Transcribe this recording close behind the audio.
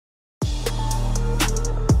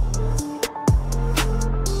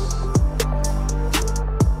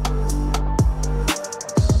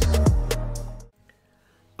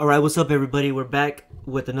Alright, what's up everybody? We're back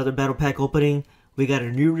with another battle pack opening. We got a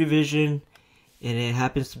new revision, and it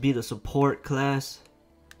happens to be the support class.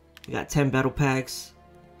 We got 10 battle packs.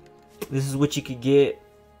 This is what you could get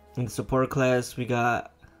in the support class. We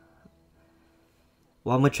got...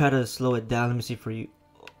 Well, I'm gonna try to slow it down. Let me see for you.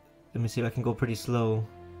 Let me see if I can go pretty slow.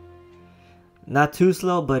 Not too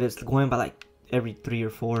slow, but it's going by like every 3 or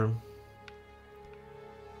 4.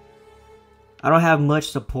 I don't have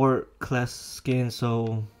much support class skin,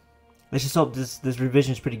 so let's just hope this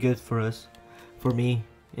revision is pretty good for us. For me,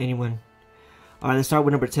 anyone. Alright, let's start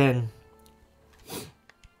with number 10.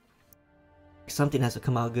 Something has to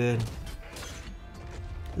come out good.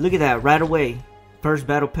 Look at that, right away. First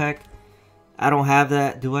battle pack. I don't have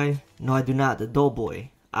that, do I? No, I do not. The Doughboy.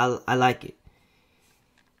 I like it.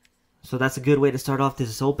 So that's a good way to start off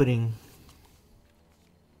this opening.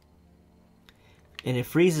 And it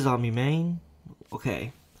freezes on me, man.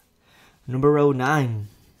 Okay. Number 9.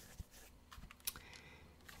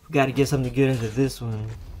 We gotta get something good into this one.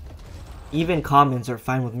 Even commons are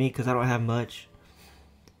fine with me because I don't have much.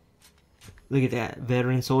 Look at that.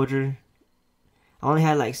 Veteran soldier. I only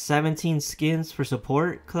had like 17 skins for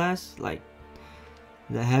support class. Like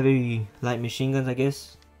the heavy light machine guns, I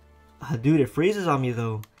guess. Dude, it freezes on me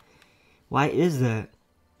though. Why is that?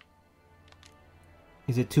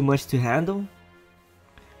 Is it too much to handle?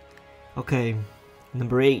 Okay.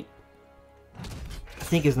 Number 8. I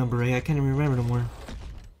think it's number 8. I can't even remember no more.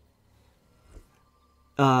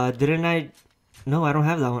 Didn't I? No, I don't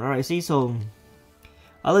have that one. Alright, see, so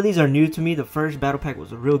all of these are new to me. The first battle pack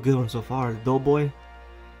was a real good one so far. The Doughboy.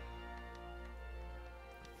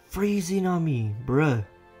 Freezing on me, bruh.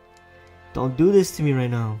 Don't do this to me right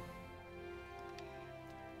now.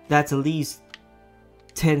 That's at least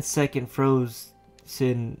 10-second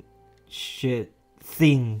frozen shit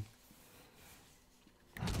thing.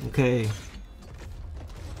 Okay.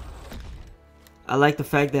 I like the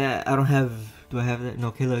fact that I don't have... Do I have that? No,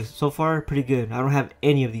 okay, look. So far, pretty good. I don't have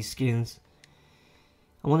any of these skins.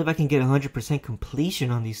 I wonder if I can get 100%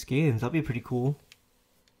 completion on these skins. That'd be pretty cool.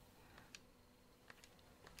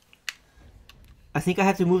 I think I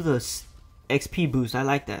have to move the XP boost. I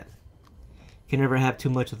like that. Can never have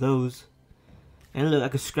too much of those. And look, I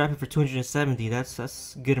could scrap it for 270.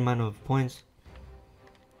 That's a good amount of points.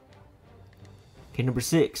 Okay, number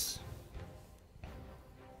 6.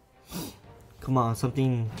 Come on,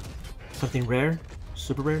 something rare,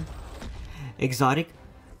 super rare, exotic.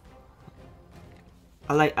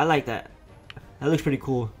 I like that. That looks pretty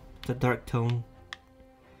cool. It's a dark tone.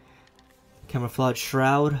 Camouflage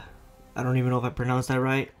shroud. I don't even know if I pronounced that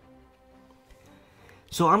right.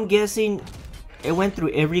 So I'm guessing it went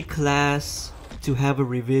through every class to have a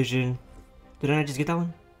revision. Didn't I just get that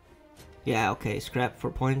one? Yeah, okay, scrap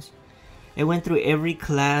 4 points. It went through every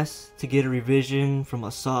class to get a revision, from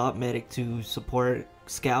assault, medic to support,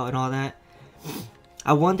 scout, and all that.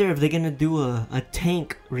 I wonder if they're gonna do a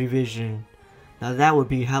tank revision. Now that would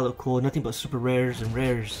be hella cool. Nothing but super rares and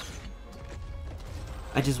rares.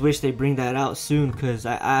 I just wish they bring that out soon, because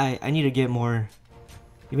I need to get more.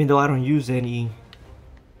 Even though I don't use any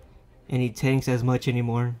tanks as much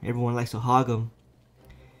anymore. Everyone likes to hog them.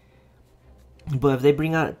 But if they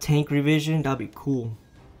bring out a tank revision, that'd be cool.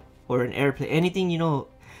 Or an airplane, anything, you know,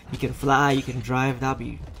 you can fly, you can drive, that'll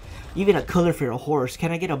be... Even a color for a horse.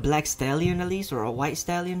 Can I get a black stallion at least, or a white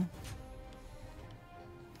stallion?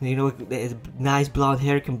 You know, nice blonde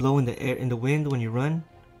hair can blow in the air, in the wind when you run.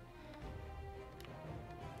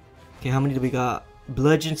 Okay, how many do we got?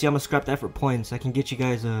 Bludgeon, see, I'm gonna scrap that for points. I can get you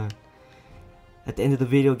guys at the end of the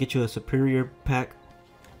video, get you a superior pack.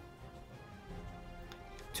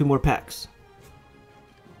 2 more packs.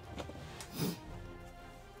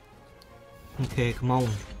 Okay, come on.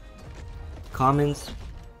 Commons.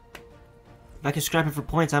 If I can scrap it for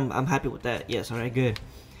points, I'm happy with that. Yes, alright, good.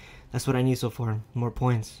 That's what I need so far. More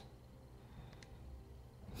points.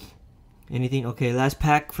 Anything? Okay, last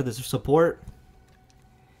pack for the support.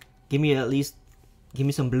 Give me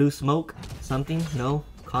some blue smoke. Something? No?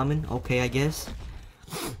 Common? Okay, I guess.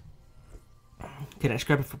 Can I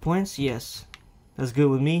scrap it for points? Yes. That's good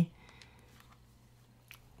with me.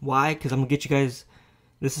 Why? Because I'm gonna get you guys...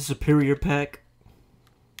 This is superior pack.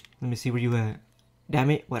 Let me see where you at.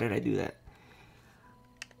 Damn it, why did I do that?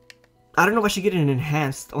 I don't know if I should get an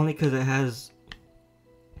enhanced, only because it has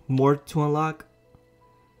more to unlock.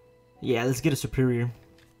 Yeah, let's get a superior.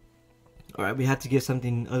 Alright, we have to get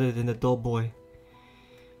something other than the Doughboy.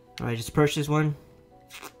 Alright, just purchase one.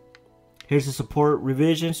 Here's the support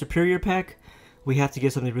revision superior pack. We have to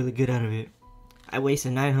get something really good out of it. I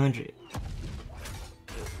wasted 900.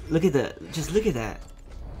 Look at that. Just look at that.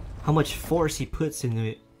 How much force he puts into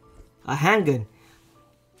it. A handgun.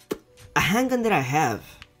 A handgun that I have.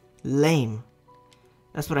 Lame.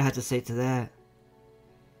 That's what I had to say to that.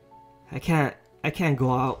 I can't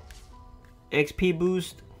go out. XP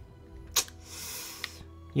boost.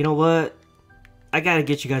 You know what? I gotta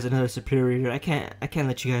get you guys another superior. I can't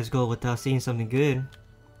let you guys go without seeing something good.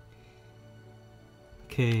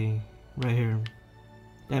 Okay, right here.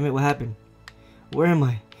 Damn it, what happened? Where am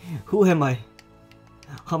I? Who am I?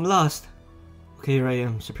 I'm lost. Okay, here I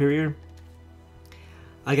am. Superior.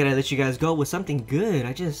 I gotta let you guys go with something good.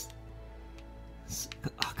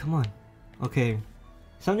 Oh, come on. Okay.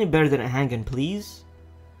 Something better than a handgun, please.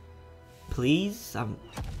 Please? I'm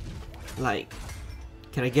like,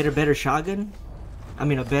 can I get a better shotgun? I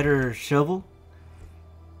mean, a better shovel?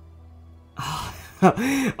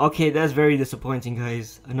 Okay, that's very disappointing,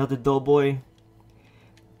 guys. Another dull boy.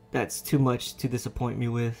 That's too much to disappoint me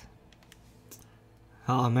with.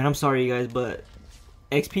 Oh man, I'm sorry you guys, but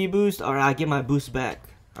XP boost, or I get my boost back.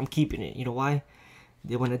 I'm keeping it. You know why?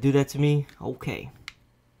 They want to do that to me? Okay.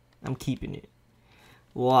 I'm keeping it.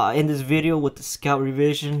 Well, I'll end this video with the scout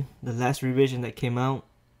revision, the last revision that came out.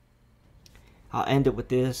 I'll end it with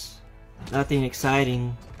this. Nothing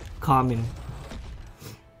exciting, common.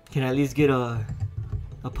 Can I at least get a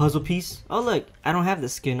puzzle piece? Oh look, I don't have the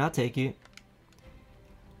skin. I'll take it.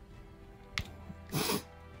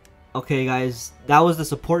 Okay guys, that was the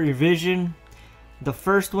support revision. The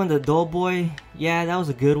first one, the dull boy, yeah, that was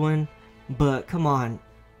a good one. But come on,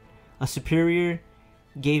 a superior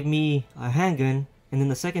gave me a handgun, and then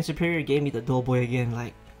the second superior gave me the dull boy again.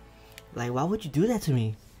 Like why would you do that to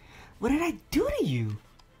me? What did I do to you?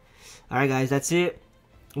 Alright guys, that's it.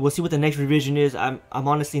 We'll see what the next revision is. I'm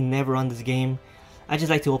honestly never on this game. I just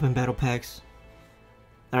like to open battle packs.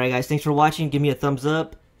 Alright guys, thanks for watching. Give me a thumbs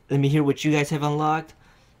up. Let me hear what you guys have unlocked.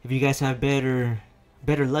 If you guys have better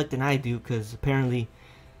luck than I do, because apparently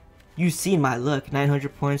you've seen my luck.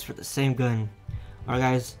 900 points for the same gun. Alright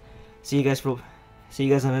guys, see you guys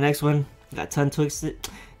on the next one. Got tongue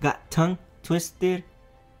twisted.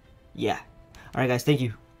 Yeah. Alright guys, thank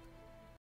you.